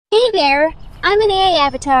Hey there! I'm an AI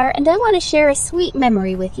avatar and I want to share a sweet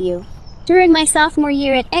memory with you. During my sophomore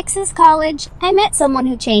year at X's College, I met someone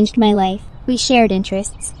who changed my life. We shared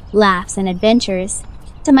interests, laughs, and adventures.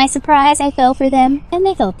 To my surprise, I fell for them, and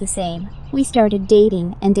they felt the same. We started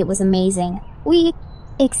dating, and it was amazing. We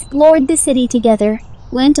explored the city together,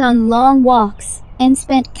 went on long walks, and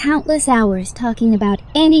spent countless hours talking about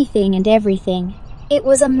anything and everything. It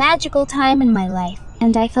was a magical time in my life,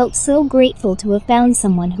 and I felt so grateful to have found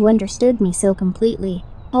someone who understood me so completely.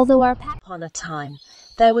 Although our paths Upon a time,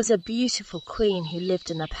 there was a beautiful queen who lived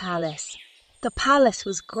in a palace. The palace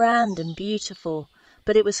was grand and beautiful,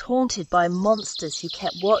 but it was haunted by monsters who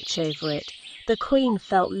kept watch over it. The queen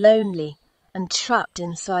felt lonely and trapped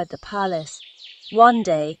inside the palace. One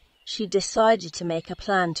day, she decided to make a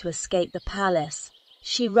plan to escape the palace.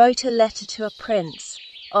 She wrote a letter to a prince,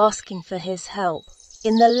 asking for his help.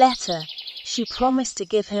 In the letter, she promised to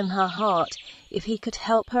give him her heart if he could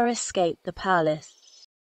help her escape the palace.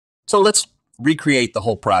 So let's recreate the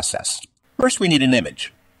whole process. First, we need an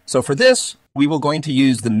image. So for this, we will going to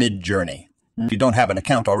use the Midjourney. If you don't have an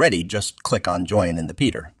account already, just click on Join in the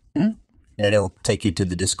Peter. And it'll take you to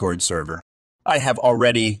the Discord server. I have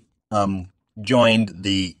already joined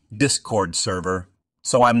the Discord server,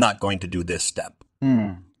 so I'm not going to do this step.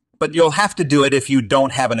 But you'll have to do it if you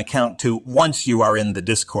don't have an account too once you are in the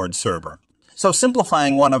Discord server. So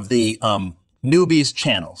simplifying one of the newbies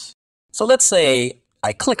channels. So let's say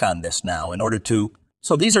I click on this now in order to,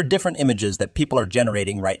 so these are different images that people are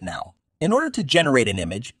generating right now. In order to generate an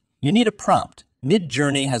image, you need a prompt.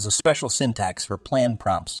 Midjourney has a special syntax for planned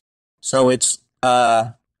prompts. So it's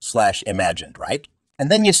 /imagined, right?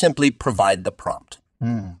 And then you simply provide the prompt.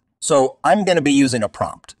 So I'm going to be using a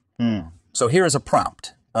prompt. So here is a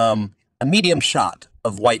prompt. A medium shot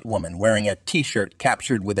of white woman wearing a t-shirt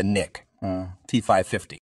captured with a nick,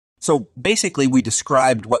 T550. So basically we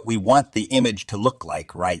described what we want the image to look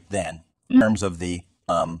like right then in terms of the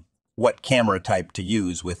what camera type to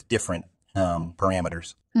use with different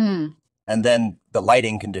parameters. And then the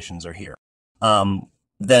lighting conditions are here.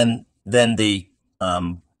 Then the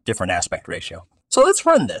different aspect ratio. So let's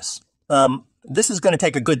run this. This is going to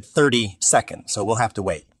take a good 30 seconds, so we'll have to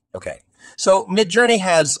wait. Okay. So Midjourney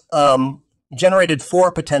has generated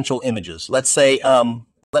 4 potential images. Let's say,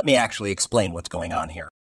 let me actually explain what's going on here.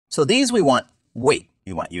 So these we want,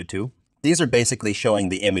 you want U2. These are basically showing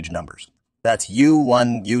the image numbers. That's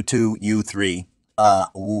U1, U2, U3,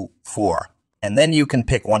 U4. And then you can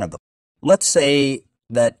pick one of them. Let's say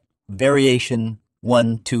that variation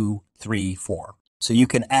 1, 2, 3, 4. So you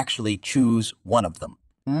can actually choose one of them.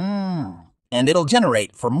 And it'll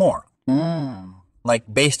generate for more.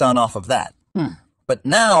 Like based on off of that. But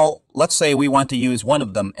now, let's say we want to use one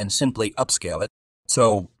of them and simply upscale it.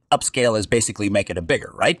 So upscale is basically make it a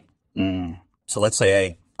bigger, right? So let's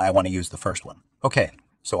say I want to use the first one. Okay,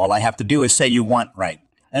 so all I have to do is say you want, right?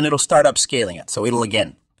 And it'll start upscaling it. So it'll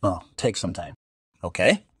again, take some time.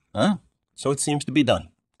 Okay, so it seems to be done.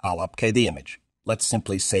 I'll upscale the image. Let's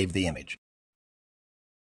simply save the image.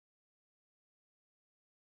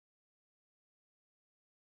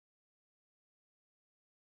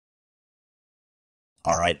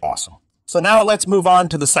 All right, awesome. So now let's move on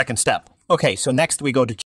to the second step. Okay, so next we go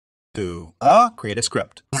to create a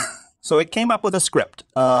script. So it came up with a script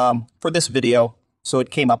for this video. So it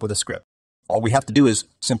came up with a script. All we have to do is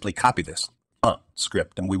simply copy this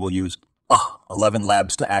script, and we will use 11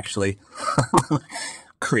 labs to actually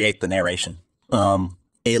create the narration.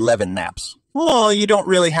 11 naps. Well, you don't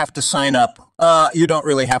really have to sign up. To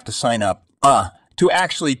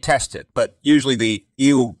actually test it, but usually the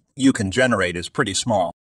you can generate is pretty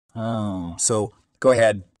small. So go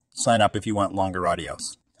ahead, sign up if you want longer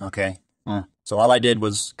audios. Okay. So all I did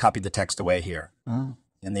was copy the text away here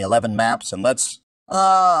in the 11 maps, and let's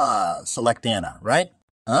select Anna, right?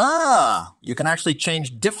 You can actually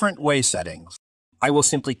change different way settings. I will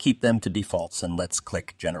simply keep them to defaults, and let's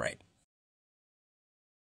click generate.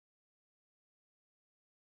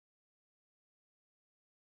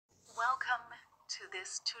 Welcome to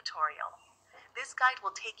this tutorial. This guide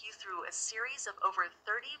will take you through a series of over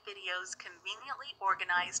 30 videos conveniently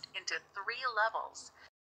organized into 3 levels.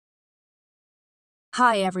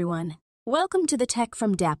 Hi everyone. Welcome to the Tech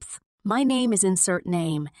from Depth. My name is Insert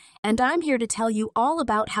Name, and I'm here to tell you all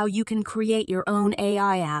about how you can create your own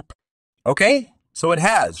AI app. Okay, so it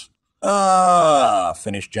has.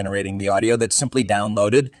 Finished generating the audio that's simply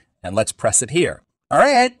downloaded, and let's press it here. All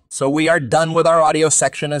right, so we are done with our audio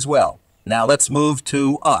section as well. Now let's move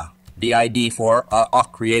to the ID for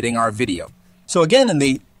creating our video. So again,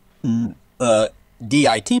 in the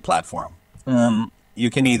DIT platform, you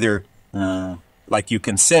can either, you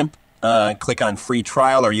can simp click on free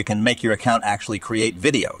trial, or you can make your account actually create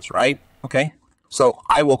videos, right? Okay. So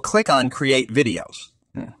I will click on create videos.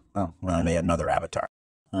 Oh, well, I may add another avatar.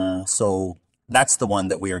 So that's the one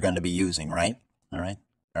that we are going to be using, right? All right.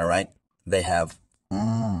 All right. They have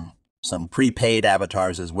some prepaid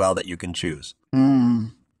avatars as well that you can choose.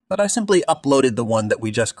 But I simply uploaded the one that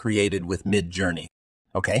we just created with Midjourney.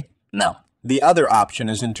 Okay. Now, the other option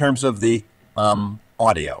is in terms of the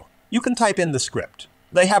audio. You can type in the script.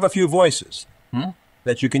 They have a few voices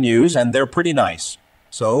that you can use, and they're pretty nice.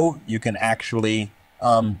 So you can actually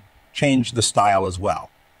change the style as well.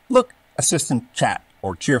 Look, assistant chat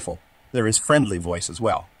or cheerful. There is friendly voice as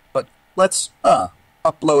well. But let's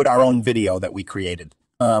upload our own video that we created.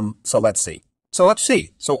 So let's see. So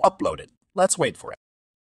upload it. Let's wait for it.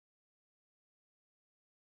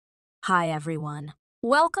 Hi, everyone.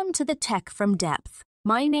 Welcome to the Tech from Depth.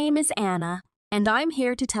 My name is Anna, and I'm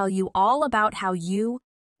here to tell you all about how you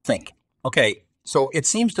think. Okay, so it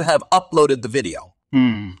seems to have uploaded the video.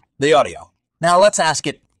 The audio. Now let's ask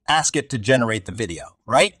it to generate the video,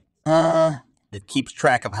 right? It keeps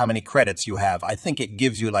track of how many credits you have. I think it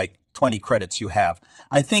gives you like 20 credits you have.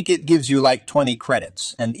 I think it gives you like 20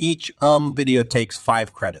 credits, and each video takes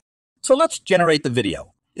 5 credits. So let's generate the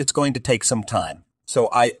video. It's going to take some time. So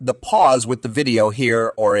the pause with the video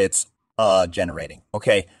here, or it's generating.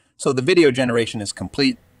 Okay, so the video generation is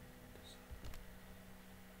complete.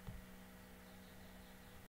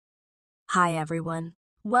 Hi, everyone.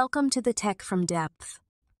 Welcome to the Tech from Depth.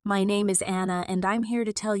 My name is Anna, and I'm here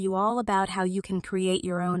to tell you all about how you can create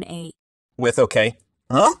your own with okay.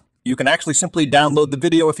 You can actually simply download the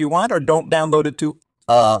video if you want, or don't download it to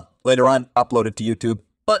later on upload it to YouTube.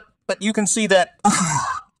 But you can see that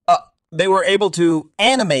they were able to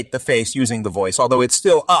animate the face using the voice, although it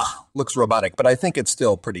still looks robotic, but I think it's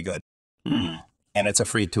still pretty good. And it's a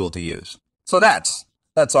free tool to use. So that's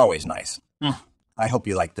always nice. I hope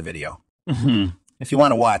you liked the video. If you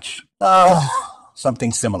want to watch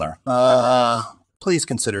something similar, please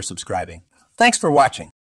consider subscribing. Thanks for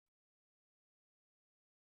watching.